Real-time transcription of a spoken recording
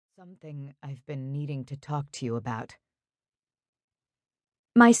something I've been needing to talk to you about.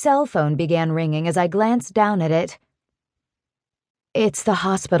 My cell phone began ringing as I glanced down at it. It's the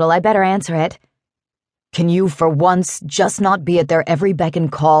hospital. I better answer it. Can you, for once, just not be at their every beck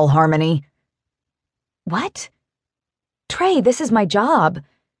and call, Harmony? What? Trey, this is my job.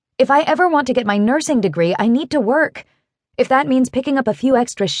 If I ever want to get my nursing degree, I need to work. If that means picking up a few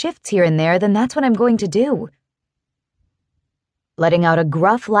extra shifts here and there, then that's what I'm going to do. Letting out a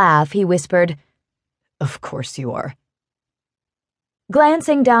gruff laugh, he whispered, Of course you are.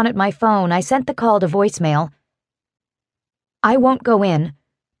 Glancing down at my phone, I sent the call to voicemail. I won't go in,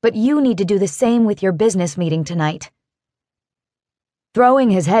 but you need to do the same with your business meeting tonight. Throwing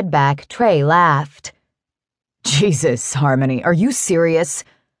his head back, Trey laughed. Jesus, Harmony, are you serious?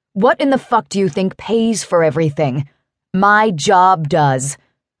 What in the fuck do you think pays for everything? My job does.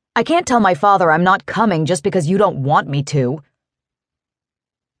 I can't tell my father I'm not coming just because you don't want me to.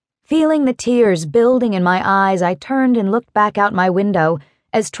 Feeling the tears building in my eyes, I turned and looked back out my window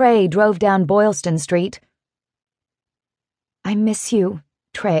as Trey drove down Boylston Street. I miss you,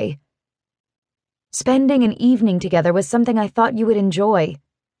 Trey. Spending an evening together was something I thought you would enjoy.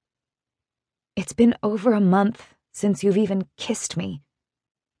 It's been over a month since you've even kissed me.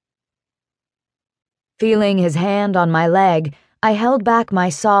 Feeling his hand on my leg, I held back my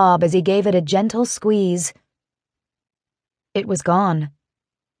sob as he gave it a gentle squeeze. It was gone.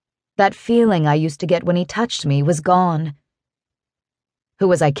 That feeling I used to get when he touched me was gone. Who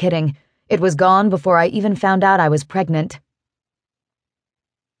was I kidding? It was gone before I even found out I was pregnant.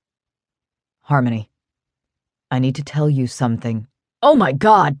 Harmony, I need to tell you something. Oh my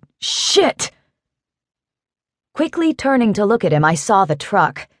God! Shit! Quickly turning to look at him, I saw the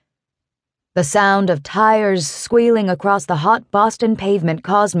truck. The sound of tires squealing across the hot Boston pavement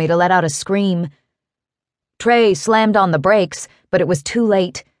caused me to let out a scream. Trey slammed on the brakes, but it was too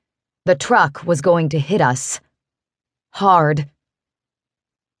late. The truck was going to hit us. Hard.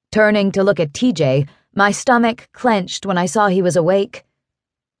 Turning to look at TJ, my stomach clenched when I saw he was awake.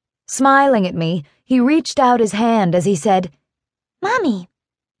 Smiling at me, he reached out his hand as he said, "Mommy."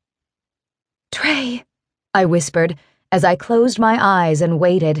 "Trey," I whispered as I closed my eyes and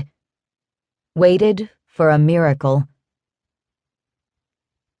waited. Waited for a miracle.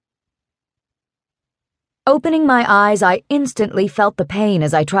 Opening my eyes, I instantly felt the pain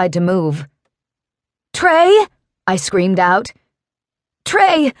as I tried to move. "Trey!" I screamed out.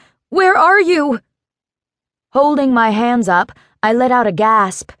 "Trey, where are you?" Holding my hands up, I let out a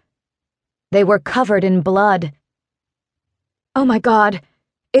gasp. They were covered in blood. Oh my God,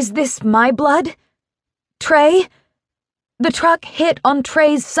 is this my blood? Trey? The truck hit on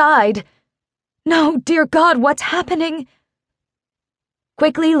Trey's side. No, dear God, what's happening?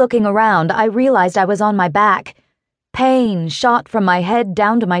 Quickly looking around, I realized I was on my back. Pain shot from my head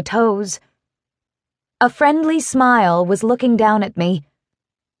down to my toes. A friendly smile was looking down at me.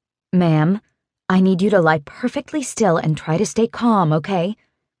 "Ma'am, I need you to lie perfectly still and try to stay calm, okay?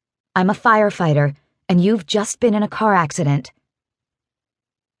 I'm a firefighter, and you've just been in a car accident."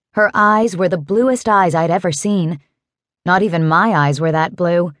 Her eyes were the bluest eyes I'd ever seen. Not even my eyes were that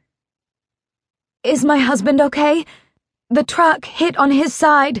blue. "Is my husband okay? The truck hit on his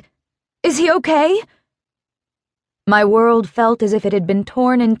side. Is he okay?" My world felt as if it had been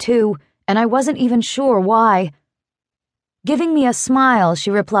torn in two, and I wasn't even sure why. Giving me a smile, she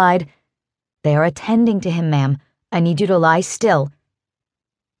replied, "They are attending to him, ma'am. I need you to lie still."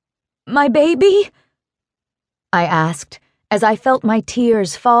 "My baby?" I asked, as I felt my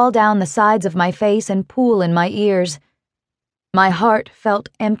tears fall down the sides of my face and pool in my ears. My heart felt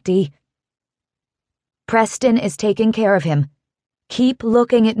empty. "Preston is taking care of him. Keep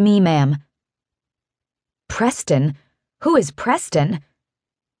looking at me, ma'am." Preston? Who is Preston?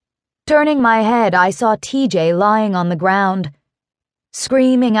 Turning my head, I saw TJ lying on the ground.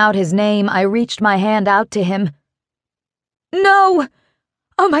 Screaming out his name, I reached my hand out to him. "No!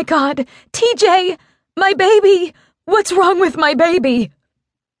 Oh my God! TJ! My baby! What's wrong with my baby?"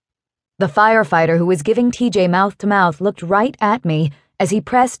 The firefighter who was giving TJ mouth-to-mouth looked right at me as he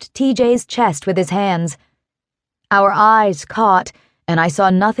pressed TJ's chest with his hands. Our eyes caught, and I saw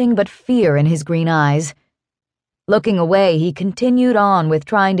nothing but fear in his green eyes. Looking away, he continued on with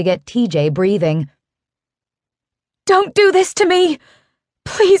trying to get TJ breathing. "Don't do this to me!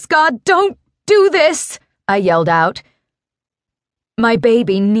 Please, God, don't do this!" I yelled out. My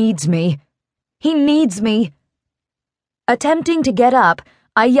baby needs me. He needs me. Attempting to get up,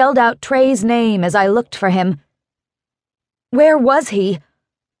 I yelled out Trey's name as I looked for him. Where was he?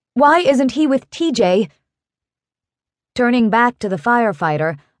 Why isn't he with TJ? Turning back to the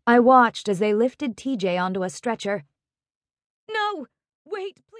firefighter, I watched as they lifted TJ onto a stretcher. "No! Wait, please!"